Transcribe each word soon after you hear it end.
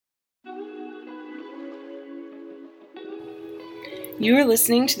You are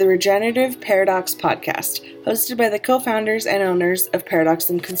listening to the Regenerative Paradox podcast, hosted by the co-founders and owners of Paradox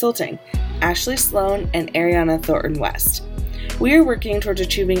Consulting, Ashley Sloan and Ariana Thornton West. We are working towards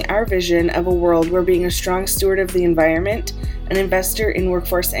achieving our vision of a world where being a strong steward of the environment, an investor in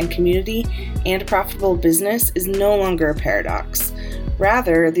workforce and community, and profitable business is no longer a paradox.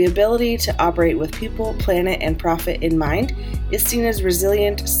 Rather, the ability to operate with people, planet, and profit in mind is seen as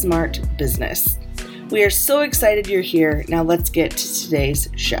resilient, smart business. We are so excited you're here. Now let's get to today's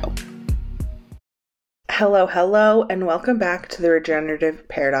show. Hello, and welcome back to the Regenerative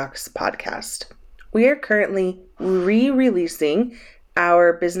Paradox podcast. We are currently re-releasing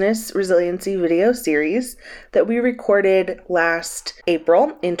our business resiliency video series that we recorded last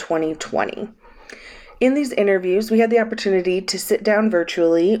April in 2020. In these interviews, we had the opportunity to sit down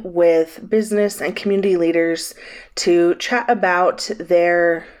virtually with business and community leaders to chat about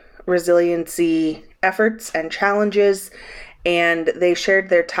their resiliency efforts and challenges, and they shared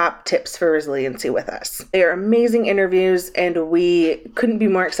their top tips for resiliency with us. They are amazing interviews, and we couldn't be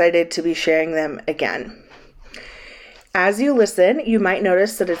more excited to be sharing them again. As you listen, you might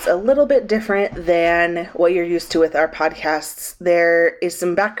notice that it's a little bit different than what you're used to with our podcasts. There is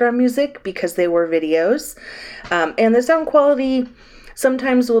some background music because they were videos, and the sound quality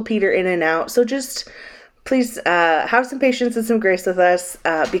sometimes will peter in and out, so just please have some patience and some grace with us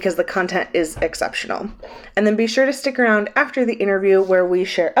because the content is exceptional. And then be sure to stick around after the interview where we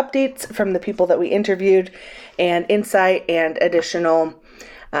share updates from the people that we interviewed and insight and additional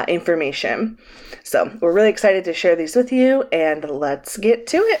information. So we're really excited to share these with you, and let's get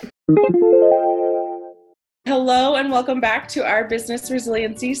to it. Hello and welcome back to our Business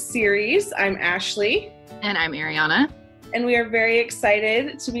Resiliency series. I'm Ashley. And I'm Ariana. And we are very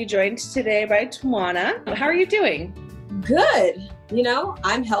excited to be joined today by Tawana. How are you doing? Good.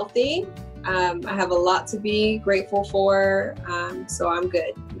 I'm healthy. I have a lot to be grateful for. So I'm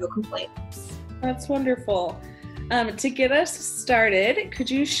good. No complaints. That's wonderful. To get us started,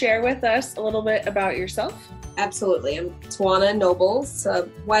 could you share with us a little bit about yourself? Absolutely. I'm Tawana Nobles, a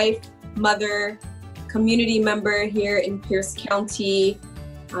wife, mother, community member here in Pierce County.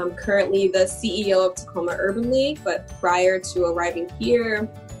 I'm currently the CEO of Tacoma Urban League, but prior to arriving here,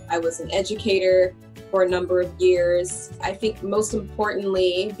 I was an educator for a number of years. I think most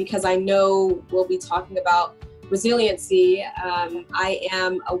importantly, because I know we'll be talking about resiliency, I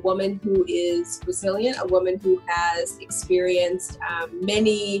am a woman who is resilient, a woman who has experienced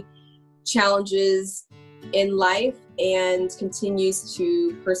many challenges in life and continues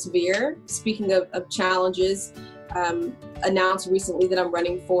to persevere. Speaking of challenges, announced recently that I'm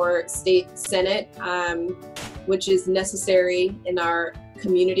running for state senate, which is necessary in our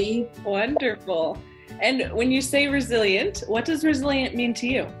community. Wonderful. And when you say resilient, what does resilient mean to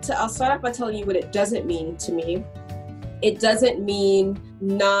you? So I'll start off by telling you what it doesn't mean to me. It doesn't mean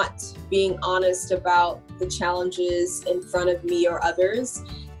not being honest about the challenges in front of me or others.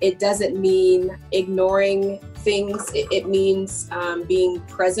 It doesn't mean ignoring things. It means being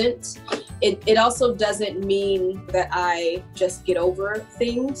present. It also doesn't mean that I just get over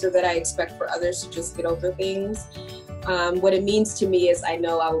things or that I expect for others to just get over things. What it means to me is I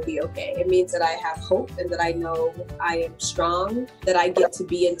know I will be okay. It means that I have hope and that I know I am strong, that I get to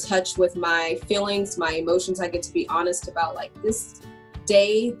be in touch with my feelings, my emotions. I get to be honest about like this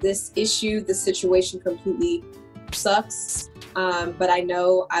day, this issue, this situation completely sucks. But I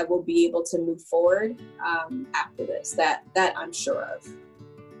know I will be able to move forward after this, that I'm sure of.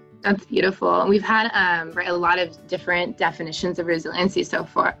 That's beautiful. We've had a lot of different definitions of resiliency so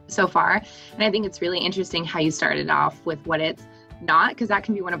far. And I think it's really interesting how you started off with what it's not, because that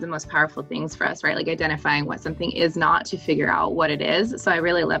can be one of the most powerful things for us, right? Like identifying what something is not to figure out what it is. So I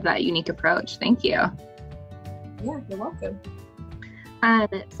really love that unique approach. Thank you. Yeah, you're welcome.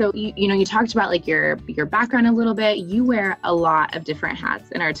 So you talked about like your background a little bit. You wear a lot of different hats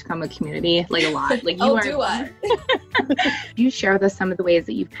in our Tacoma community, like a lot. Like you do I? You share with us some of the ways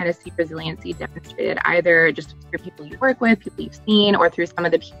that you've kind of seen resiliency demonstrated, either just through people you work with, people you've seen, or through some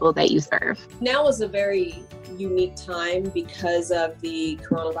of the people that you serve. Now is a very unique time because of the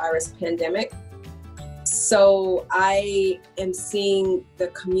coronavirus pandemic. So I am seeing the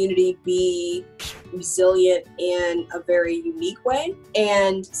community be resilient in a very unique way.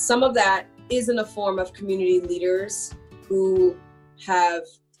 And some of that is in the form of community leaders who have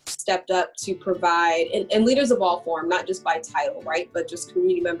stepped up to provide, and leaders of all form, not just by title, right? But just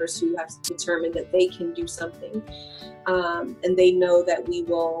community members who have determined that they can do something. And they know that we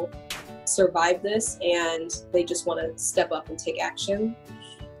will survive this, and they just want to step up and take action.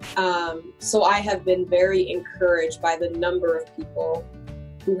 So I have been very encouraged by the number of people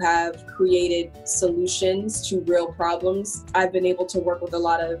who have created solutions to real problems. I've been able to work with a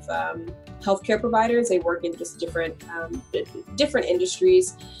lot of healthcare providers. They work in just different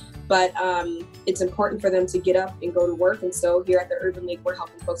industries, but it's important for them to get up and go to work. And so here at the Urban League, we're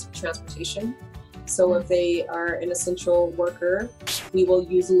helping folks with transportation. So if they are an essential worker, we will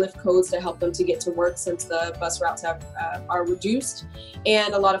use Lyft codes to help them to get to work since the bus routes are reduced.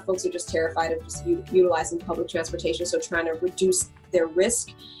 And a lot of folks are just terrified of just utilizing public transportation, so trying to reduce their risk.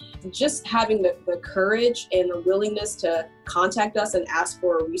 Just having the courage and the willingness to contact us and ask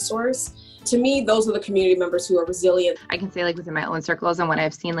for a resource. To me, those are the community members who are resilient. I can say, like, within my own circles and what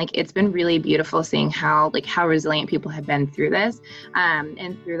I've seen, like, it's been really beautiful seeing how resilient people have been through this,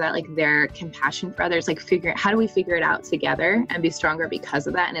 and through that, like, their compassion for others, like, how do we figure it out together and be stronger because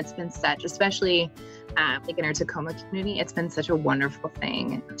of that? And it's been such, especially like in our Tacoma community, it's been such a wonderful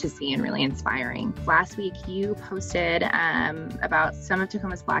thing to see and really inspiring. Last week, you posted about some of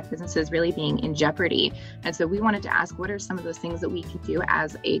Tacoma's Black businesses really being in jeopardy. And so we wanted to ask, what are some of those things that we can do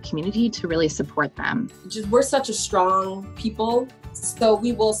as a community to really support them? We're such a strong people, so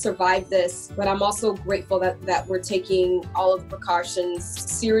we will survive this. But I'm also grateful that we're taking all of the precautions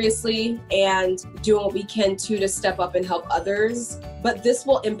seriously and doing what we can to step up and help others. But this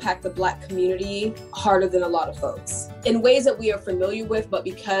will impact the Black community harder than a lot of folks in ways that we are familiar with, but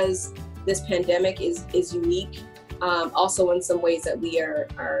because this pandemic is unique, also in some ways that we are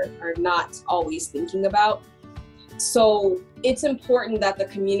not always thinking about. So it's important that the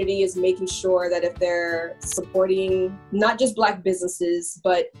community is making sure that if they're supporting not just Black businesses,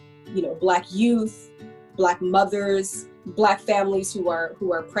 but Black youth, Black mothers, Black families who are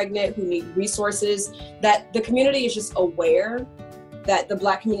pregnant, who need resources, that the community is just aware that the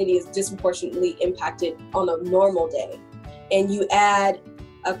Black community is disproportionately impacted on a normal day. And you add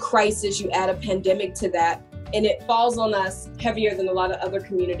a crisis, you add a pandemic to that, and it falls on us heavier than a lot of other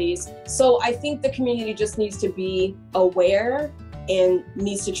communities. So I think the community just needs to be aware and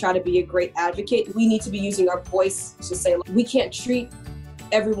needs to try to be a great advocate. We need to be using our voice to say, we can't treat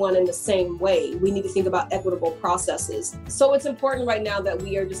everyone in the same way. We need to think about equitable processes. So it's important right now that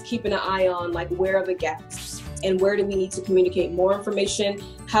we are just keeping an eye on, like, where are the gaps and where do we need to communicate more information?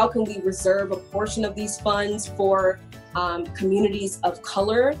 How can we reserve a portion of these funds for communities of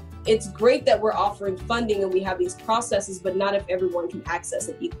color? It's great that we're offering funding and we have these processes, but not if everyone can access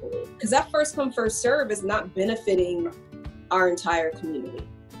it equally. Because that first come, first serve is not benefiting our entire community.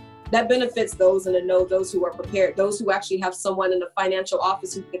 That benefits those in the know, those who are prepared, those who actually have someone in the financial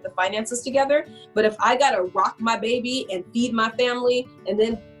office who can get the finances together. But if I gotta rock my baby and feed my family and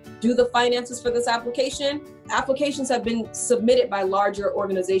then do the finances for this applications have been submitted by larger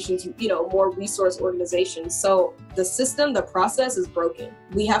organizations, more resource organizations. So the system, the process is broken.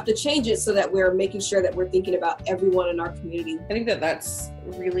 We have to change it so that we're making sure that we're thinking about everyone in our community. I think that that's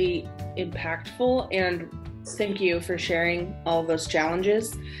really impactful, and thank you for sharing all of those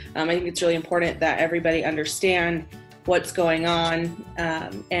challenges. I think it's really important that everybody understand what's going on,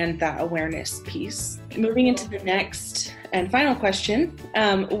 and that awareness piece. Moving into the next and final question,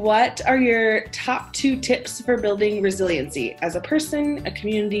 what are your top 2 tips for building resiliency as a person, a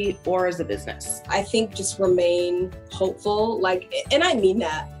community, or as a business? I think just remain hopeful, and I mean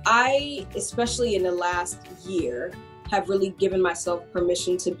that. I, especially in the last year, have really given myself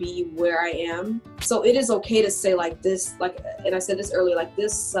permission to be where I am. So it is okay to say this, and I said this earlier,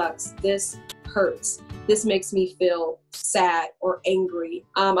 this sucks, this hurts, this makes me feel sad or angry.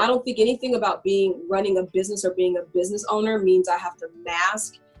 I don't think anything about running a business or being a business owner means I have to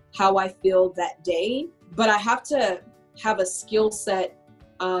mask how I feel that day, but I have to have a skill set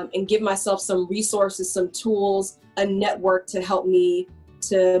and give myself some resources, some tools, a network to help me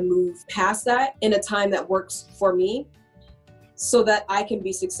to move past that in a time that works for me, so that I can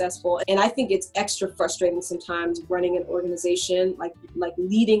be successful. And I think it's extra frustrating sometimes running an organization, like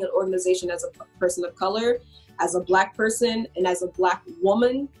leading an organization as a person of color, as a Black person, and as a Black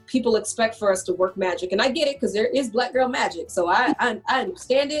woman. People expect for us to work magic. And I get it, because there is Black girl magic. So I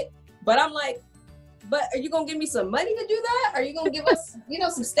understand it, but I'm like, but are you gonna give me some money to do that? Are you gonna give us,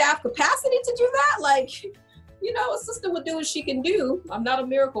 some staff capacity to do that? A sister will do what she can do. I'm not a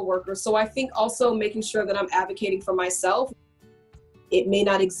miracle worker. So I think also making sure that I'm advocating for myself. It may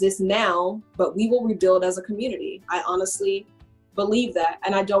not exist now, but we will rebuild as a community. I honestly believe that.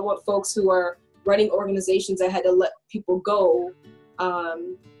 And I don't want folks who are running organizations that had to let people go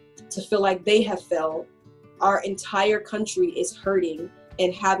to feel like they have failed. Our entire country is hurting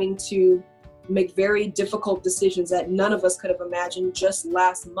and having to make very difficult decisions that none of us could have imagined just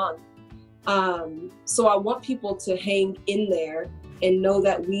last month. So I want people to hang in there and know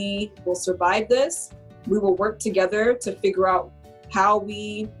that we will survive this. We will work together to figure out how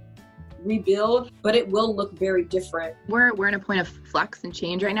we rebuild, but it will look very different. We're in a point of flux and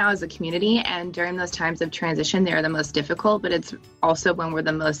change right now as a community, and during those times of transition, they are the most difficult, but it's also when we're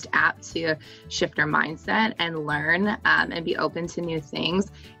the most apt to shift our mindset and learn and be open to new things.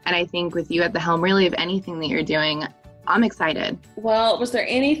 And I think with you at the helm, really, of anything that you're doing, I'm excited. Well, was there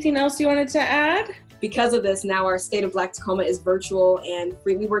anything else you wanted to add? Because of this, now our State of Black Tacoma is virtual and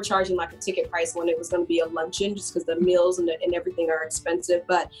free. We were charging like a ticket price when it was going to be a luncheon, just because the meals and everything are expensive.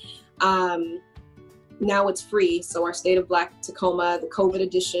 But now it's free. So our State of Black Tacoma, the COVID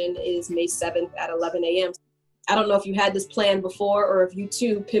edition, is May 7th at 11 a.m. I don't know if you had this plan before or if you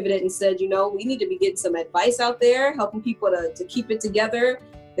too pivoted and said, we need to be getting some advice out there, helping people to keep it together.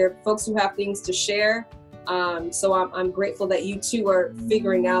 There are folks who have things to share. So I'm grateful that you too are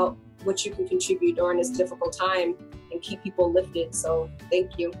figuring out what you can contribute during this difficult time and keep people lifted. So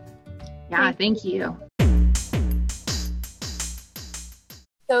thank you. Yeah, thank you.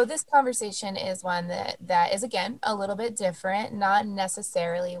 So this conversation is one that is, again, a little bit different, not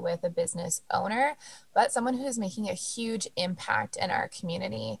necessarily with a business owner, but someone who is making a huge impact in our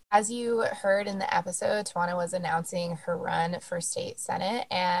community. As you heard in the episode, Tawana was announcing her run for state senate,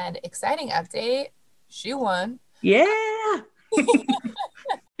 and exciting update, she won. Yeah.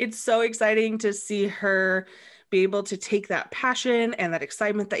 It's so exciting to see her be able to take that passion and that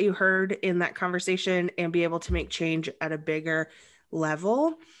excitement that you heard in that conversation and be able to make change at a bigger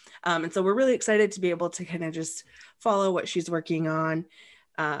level. And so we're really excited to be able to kind of just follow what she's working on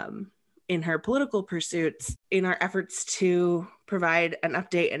in her political pursuits, in our efforts to provide an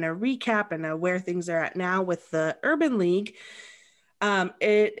update and a recap and where things are at now with the Urban League.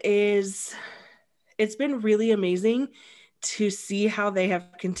 It's been really amazing to see how they have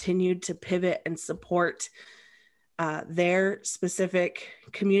continued to pivot and support their specific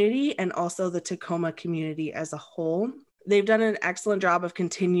community and also the Tacoma community as a whole. They've done an excellent job of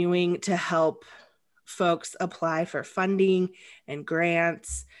continuing to help folks apply for funding and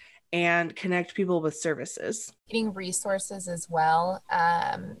grants and connect people with services. Getting resources as well,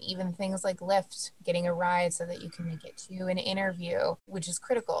 even things like Lyft, getting a ride so that you can make it to an interview, which is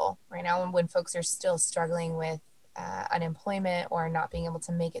critical right now when folks are still struggling with unemployment or not being able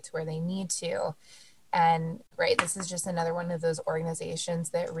to make it to where they need to. And this is just another one of those organizations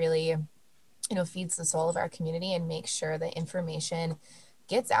that really feeds the soul of our community and makes sure that information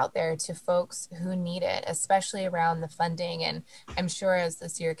gets out there to folks who need it, especially around the funding. And I'm sure as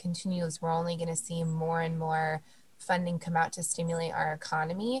this year continues, we're only going to see more and more funding come out to stimulate our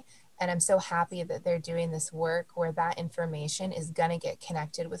economy. And I'm so happy that they're doing this work where that information is going to get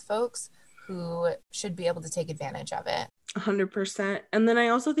connected with folks who should be able to take advantage of it. 100%. And then I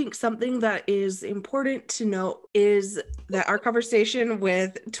also think something that is important to note is that our conversation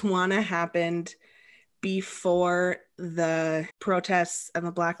with Tawana happened before the protests and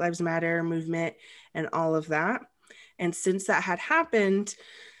the Black Lives Matter movement and all of that. And since that had happened,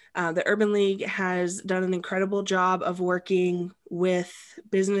 the Urban League has done an incredible job of working with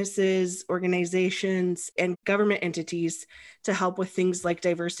businesses, organizations, and government entities to help with things like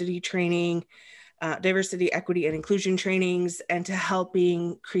diversity training, diversity, equity, and inclusion trainings, and to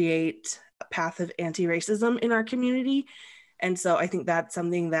helping create a path of anti-racism in our community. And so I think that's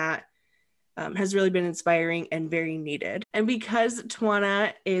something that has really been inspiring and very needed. And because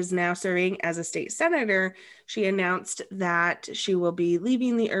Tawana is now serving as a state senator, she announced that she will be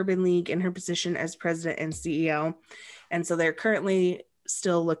leaving the Urban League in her position as president and CEO. And so they're currently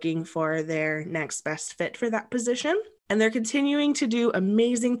still looking for their next best fit for that position. And they're continuing to do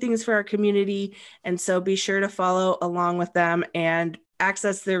amazing things for our community. And so be sure to follow along with them and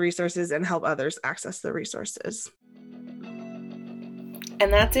access their resources and help others access the resources.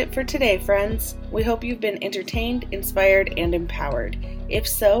 And that's it for today, friends. We hope you've been entertained, inspired, and empowered. If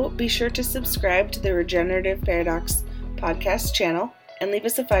so, be sure to subscribe to the Regenerative Paradox podcast channel and leave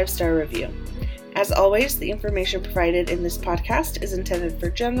us a 5-star review. As always, the information provided in this podcast is intended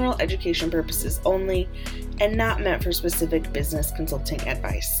for general education purposes only and not meant for specific business consulting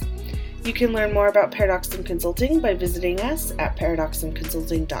advice. You can learn more about Paradoxum Consulting by visiting us at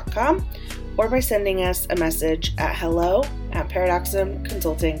paradoxumconsulting.com or by sending us a message at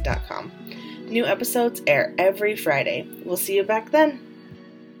hello@paradoxumconsulting.com. New episodes air every Friday. We'll see you back then.